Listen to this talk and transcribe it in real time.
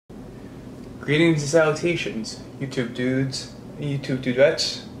Greetings and salutations, YouTube dudes and YouTube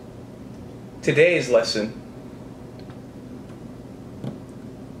dudettes. Today's lesson,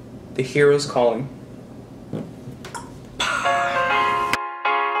 the hero's calling.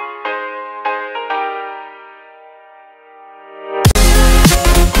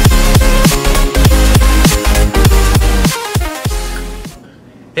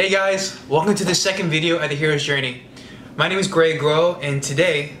 Hey guys, welcome to the second video at the hero's journey. My name is Greg Grow, and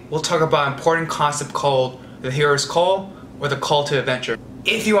today we'll talk about an important concept called the hero's call, or the call to adventure.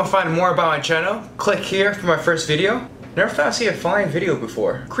 If you want to find more about my channel, click here for my first video. Never thought I'd see a flying video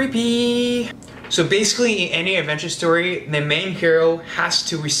before. Creepy! So basically, in any adventure story, the main hero has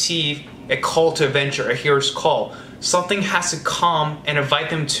to receive a call to adventure, a hero's call. Something has to come and invite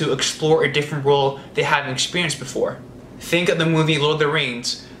them to explore a different world they haven't experienced before. Think of the movie Lord of the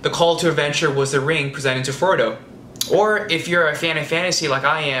Rings. The call to adventure was the ring presented to Frodo. Or if you're a fan of fantasy like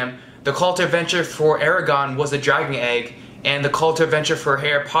I am, the call to adventure for Aragorn was the dragon egg, and the call to adventure for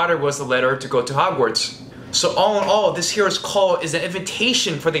Harry Potter was the letter to go to Hogwarts. So all in all, this hero's call is an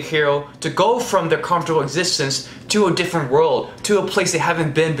invitation for the hero to go from their comfortable existence to a different world, to a place they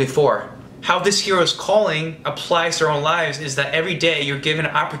haven't been before. How this hero's calling applies to our own lives is that every day you're given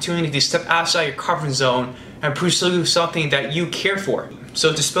an opportunity to step outside your comfort zone and pursue something that you care for.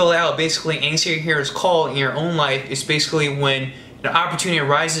 So to spell it out, basically answering your hero's call in your own life is basically when an opportunity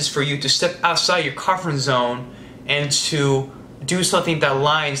arises for you to step outside your comfort zone and to do something that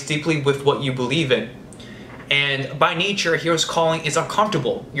aligns deeply with what you believe in. And by nature, a hero's calling is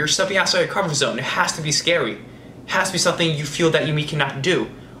uncomfortable. You're stepping outside your comfort zone. It has to be scary. It has to be something you feel that you cannot do.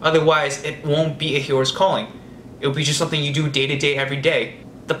 Otherwise, it won't be a hero's calling. It'll be just something you do day to day, every day.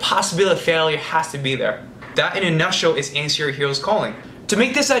 The possibility of failure has to be there. That, in a nutshell, is answer your hero's calling. To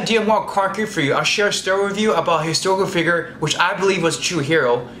make this idea more concrete for you, I'll share a story with you about a historical figure which I believe was a true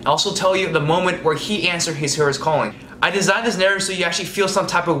hero. I'll also tell you the moment where he answered his hero's calling. I designed this narrative so you actually feel some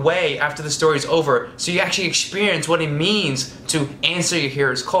type of way after the story is over, so you actually experience what it means to answer your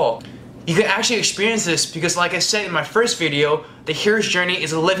hero's call. You can actually experience this because, like I said in my first video, the hero's journey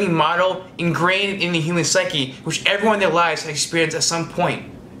is a living model ingrained in the human psyche, which everyone in their lives has experienced at some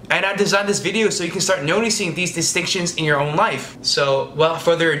point. And I designed this video so you can start noticing these distinctions in your own life. So, without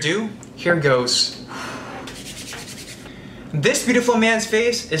further ado, here goes. This beautiful man's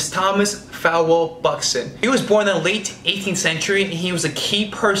face is Thomas Falwell Buxton. He was born in the late 18th century, and he was a key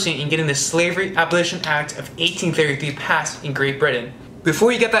person in getting the Slavery Abolition Act of 1833 passed in Great Britain.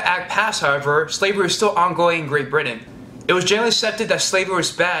 Before you get that act passed, however, slavery was still ongoing in Great Britain. It was generally accepted that slavery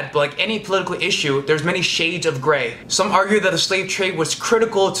was bad, but like any political issue, there's many shades of gray. Some argue that the slave trade was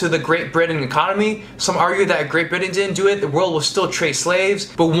critical to the Great Britain economy. Some argue that if Great Britain didn't do it, the world will still trade slaves.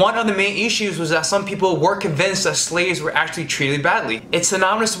 But one of the main issues was that some people were convinced that slaves were actually treated badly. It's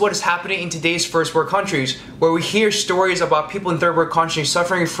synonymous to what is happening in today's first world countries, where we hear stories about people in third world countries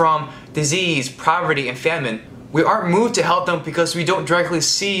suffering from disease, poverty, and famine. We aren't moved to help them because we don't directly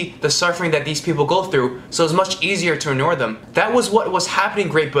see the suffering that these people go through, so it's much easier to ignore them. That was what was happening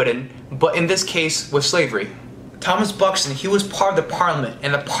in Great Britain, but in this case, with slavery. Thomas Buxton, he was part of the Parliament,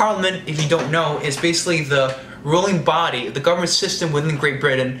 and the Parliament, if you don't know, is basically the ruling body, the government system within Great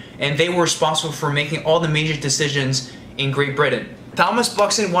Britain, and they were responsible for making all the major decisions in Great Britain. Thomas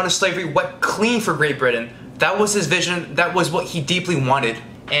Buxton wanted slavery wiped clean for Great Britain. That was his vision, that was what he deeply wanted.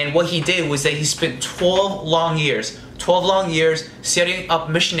 And what he did was that he spent 12 long years setting up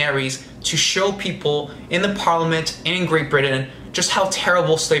missionaries to show people in the Parliament and in Great Britain just how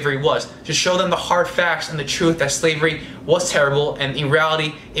terrible slavery was, to show them the hard facts and the truth that slavery was terrible, and in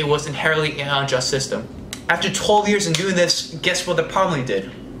reality it was inherently an unjust system. After 12 years in doing this, guess what the Parliament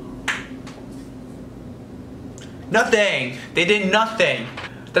did? Nothing! They did nothing!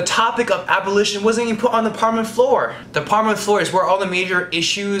 The topic of abolition wasn't even put on the Parliament floor. The Parliament floor is where all the major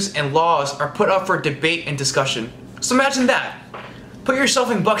issues and laws are put up for debate and discussion. So imagine that. Put yourself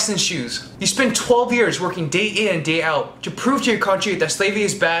in Buxton's shoes. You spend 12 years working day in and day out to prove to your country that slavery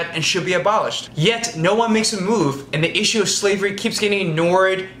is bad and should be abolished. Yet, no one makes a move, and the issue of slavery keeps getting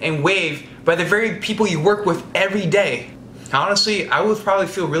ignored and waived by the very people you work with every day. Honestly, I would probably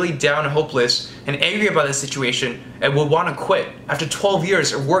feel really down and hopeless and angry about this situation and would want to quit after 12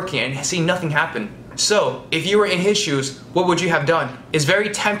 years of working and seeing nothing happen. So, if you were in his shoes, what would you have done? It's very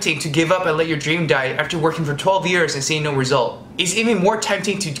tempting to give up and let your dream die after working for 12 years and seeing no result. It's even more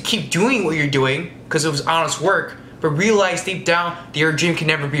tempting to keep doing what you're doing because it was honest work, but realize deep down that your dream can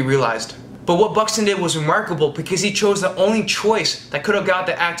never be realized. But what Buxton did was remarkable because he chose the only choice that could have got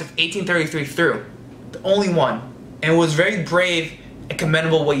the Act of 1833 through. The only one. And it was very brave and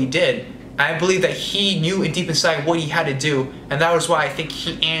commendable what he did. I believe that he knew deep inside what he had to do, and that was why I think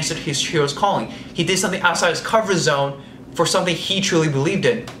he answered his hero's calling. He did something outside his comfort zone for something he truly believed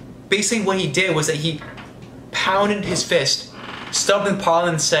in. Basically what he did was that he pounded his fist, stood up in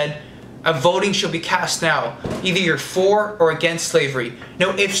Parliament and said, "A voting shall be cast now. Either you're for or against slavery.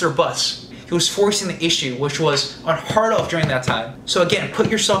 No ifs or buts." He was forcing the issue, which was unheard of during that time. So again, put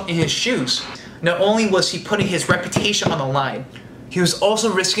yourself in his shoes. Not only was he putting his reputation on the line, he was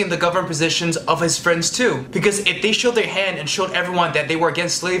also risking the government positions of his friends too. Because if they showed their hand and showed everyone that they were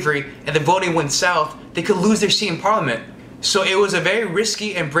against slavery and the voting went south, they could lose their seat in Parliament. So it was a very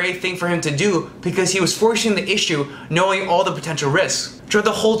risky and brave thing for him to do because he was forcing the issue knowing all the potential risks. During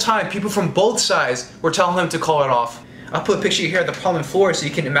the whole time, people from both sides were telling him to call it off. I'll put a picture here of the Parliament floor so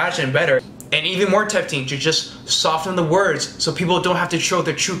you can imagine it better. And even more tempting to just soften the words so people don't have to show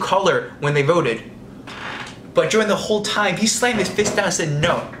their true color when they voted. But during the whole time, he slammed his fist down and said,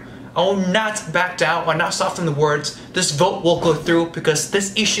 "No, I will not back down, I will not soften the words. This vote will go through because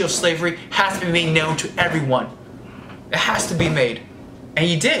this issue of slavery has to be made known to everyone. It has to be made." And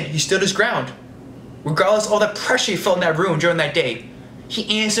he did. He stood his ground. Regardless of all that pressure he felt in that room during that day,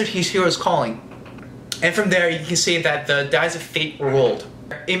 he answered his hero's calling. And from there, you can see that the dice of fate were rolled.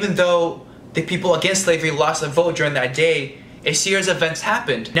 Even though the people against slavery lost a vote during that day, a series of events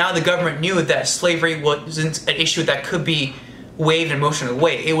happened. Now the government knew that slavery wasn't an issue that could be waved and motioned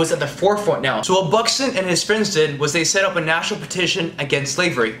away. It was at the forefront now. So what Buxton and his friends did was they set up a national petition against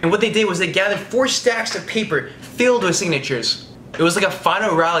slavery. And what they did was they gathered 4 stacks of paper filled with signatures. It was like a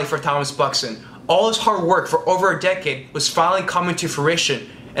final rally for Thomas Buxton. All his hard work for over a decade was finally coming to fruition,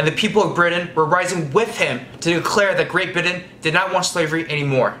 and the people of Britain were rising with him to declare that Great Britain did not want slavery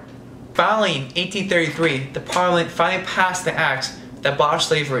anymore. Finally, in 1833, the Parliament finally passed the act that abolished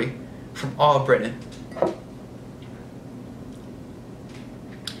slavery from all of Britain.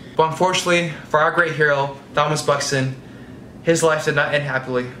 But unfortunately, for our great hero, Thomas Buxton, his life did not end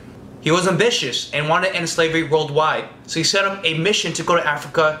happily. He was ambitious and wanted to end slavery worldwide, so he set up a mission to go to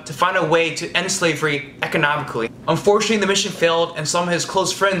Africa to find a way to end slavery economically. Unfortunately, the mission failed and some of his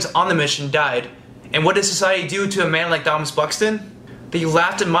close friends on the mission died. And what did society do to a man like Thomas Buxton? They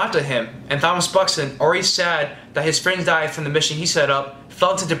laughed and mocked at him, and Thomas Buxton, already sad that his friends died from the mission he set up,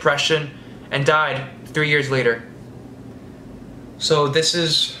 fell into depression and died 3 years later. So this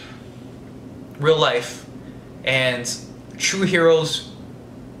is real life, and true heroes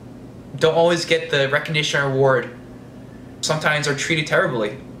don't always get the recognition or reward. Sometimes are treated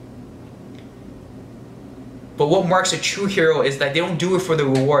terribly. But what marks a true hero is that they don't do it for the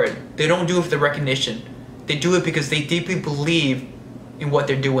reward. They don't do it for the recognition. They do it because they deeply believe in what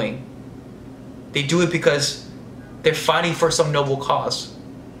they're doing. They do it because they're fighting for some noble cause.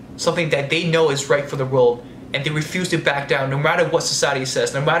 Something that they know is right for the world, and they refuse to back down no matter what society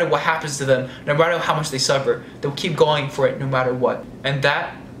says, no matter what happens to them, no matter how much they suffer. They'll keep going for it no matter what. And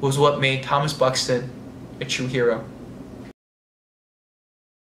that was what made Thomas Buxton a true hero.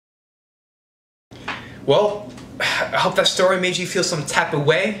 Well, I hope that story made you feel some type of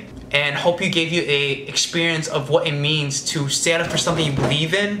way, and hope you gave you a experience of what it means to stand up for something you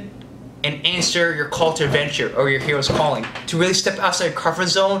believe in and answer your call to adventure or your hero's calling. To really step outside your comfort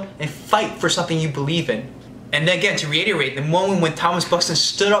zone and fight for something you believe in. And then again, to reiterate, the moment when Thomas Buxton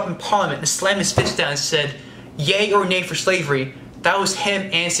stood up in Parliament and slammed his fist down and said, "Yay or nay for slavery," that was him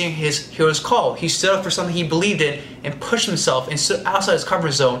answering his hero's call. He stood up for something he believed in and pushed himself and stood outside his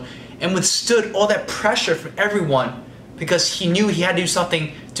comfort zone and withstood all that pressure from everyone because he knew he had to do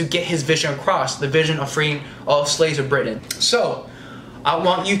something to get his vision across, the vision of freeing all slaves of Britain. So, I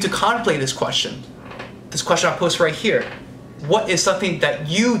want you to contemplate this question. This question I'll post right here. What is something that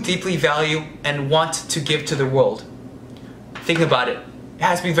you deeply value and want to give to the world? Think about it. It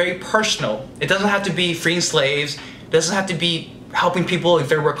has to be very personal. It doesn't have to be freeing slaves. It doesn't have to be helping people in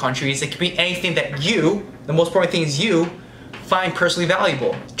third world countries. It can be anything that you, the most important thing is you, find personally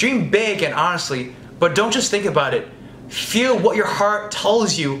valuable. Dream big and honestly, but don't just think about it. Feel what your heart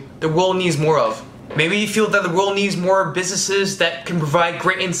tells you the world needs more of. Maybe you feel that the world needs more businesses that can provide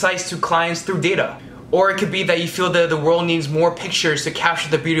great insights to clients through data. Or it could be that you feel that the world needs more pictures to capture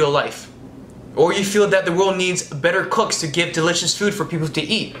the beauty of life. Or you feel that the world needs better cooks to give delicious food for people to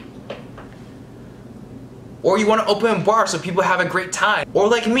eat. Or you want to open a bar so people have a great time. Or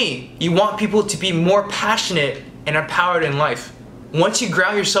like me, you want people to be more passionate and empowered in life. Once you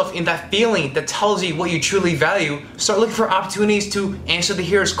ground yourself in that feeling that tells you what you truly value, start looking for opportunities to answer the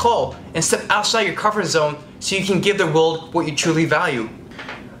hero's call and step outside your comfort zone so you can give the world what you truly value.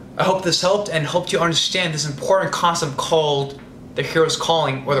 I hope this helped and helped you understand this important concept called the hero's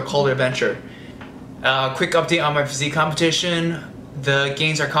calling or the call to adventure. Quick update on my physique competition. the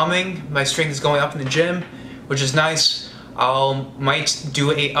gains are coming. My strength is going up in the gym, which is nice. Might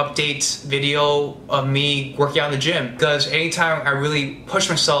do a update video of me working out in the gym, because anytime I really push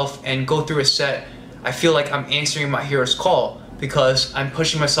myself and go through a set, I feel like I'm answering my hero's call, because I'm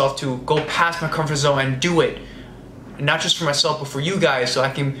pushing myself to go past my comfort zone and do it. Not just for myself, but for you guys, so I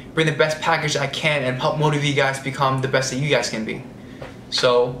can bring the best package I can and help motivate you guys to become the best that you guys can be.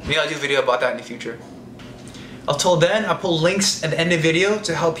 So maybe I'll do a video about that in the future. Until then, I'll put links at the end of the video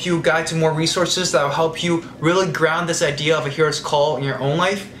to help you guide to more resources that will help you really ground this idea of a hero's call in your own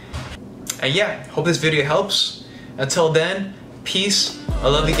life. And yeah, hope this video helps. Until then, peace. I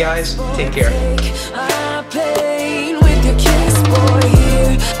love you guys. Take care.